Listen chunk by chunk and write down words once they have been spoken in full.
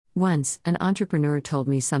Once, an entrepreneur told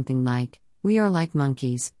me something like, "We are like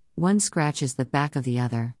monkeys, one scratches the back of the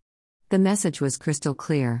other." The message was crystal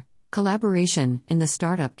clear: collaboration, in the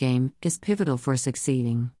startup game, is pivotal for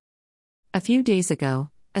succeeding. A few days ago,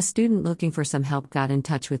 a student looking for some help got in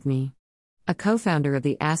touch with me. A co-founder of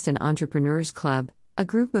the Aston Entrepreneurs Club, a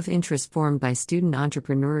group of interest formed by student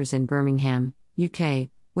entrepreneurs in Birmingham, UK,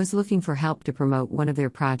 was looking for help to promote one of their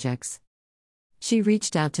projects. She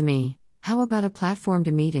reached out to me. "How about a platform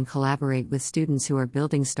to meet and collaborate with students who are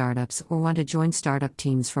building startups or want to join startup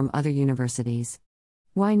teams from other universities?"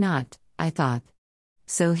 Why not, I thought.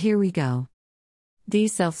 So here we go.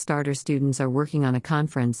 These self-starter students are working on a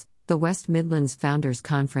conference, the West Midlands Founders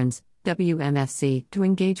Conference, WMFC, to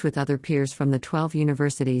engage with other peers from the 12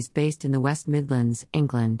 universities based in the West Midlands,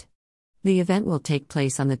 England. The event will take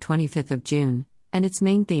place on the 25th of June, and its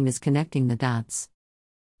main theme is connecting the dots.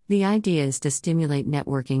 The idea is to stimulate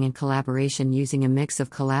networking and collaboration using a mix of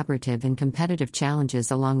collaborative and competitive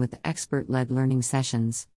challenges along with expert-led learning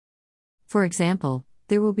sessions. For example,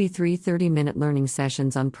 there will be 3 30-minute learning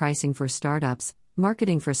sessions on pricing for startups,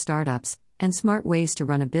 marketing for startups, and smart ways to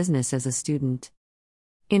run a business as a student.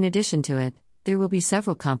 In addition to it, there will be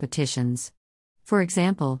several competitions. For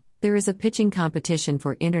example, there is a pitching competition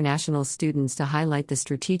for international students to highlight the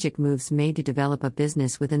strategic moves made to develop a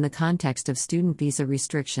business within the context of student visa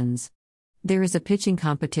restrictions. There is a pitching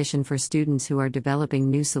competition for students who are developing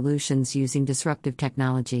new solutions using disruptive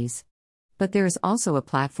technologies. But there is also a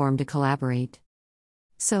platform to collaborate.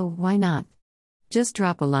 So, why not? Just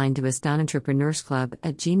drop a line to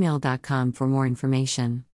astonentrepreneursclub@gmail.com for more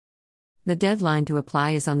information. The deadline to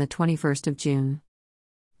apply is on the 21st of June.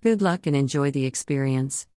 Good luck and enjoy the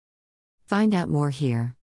experience. Find out more here.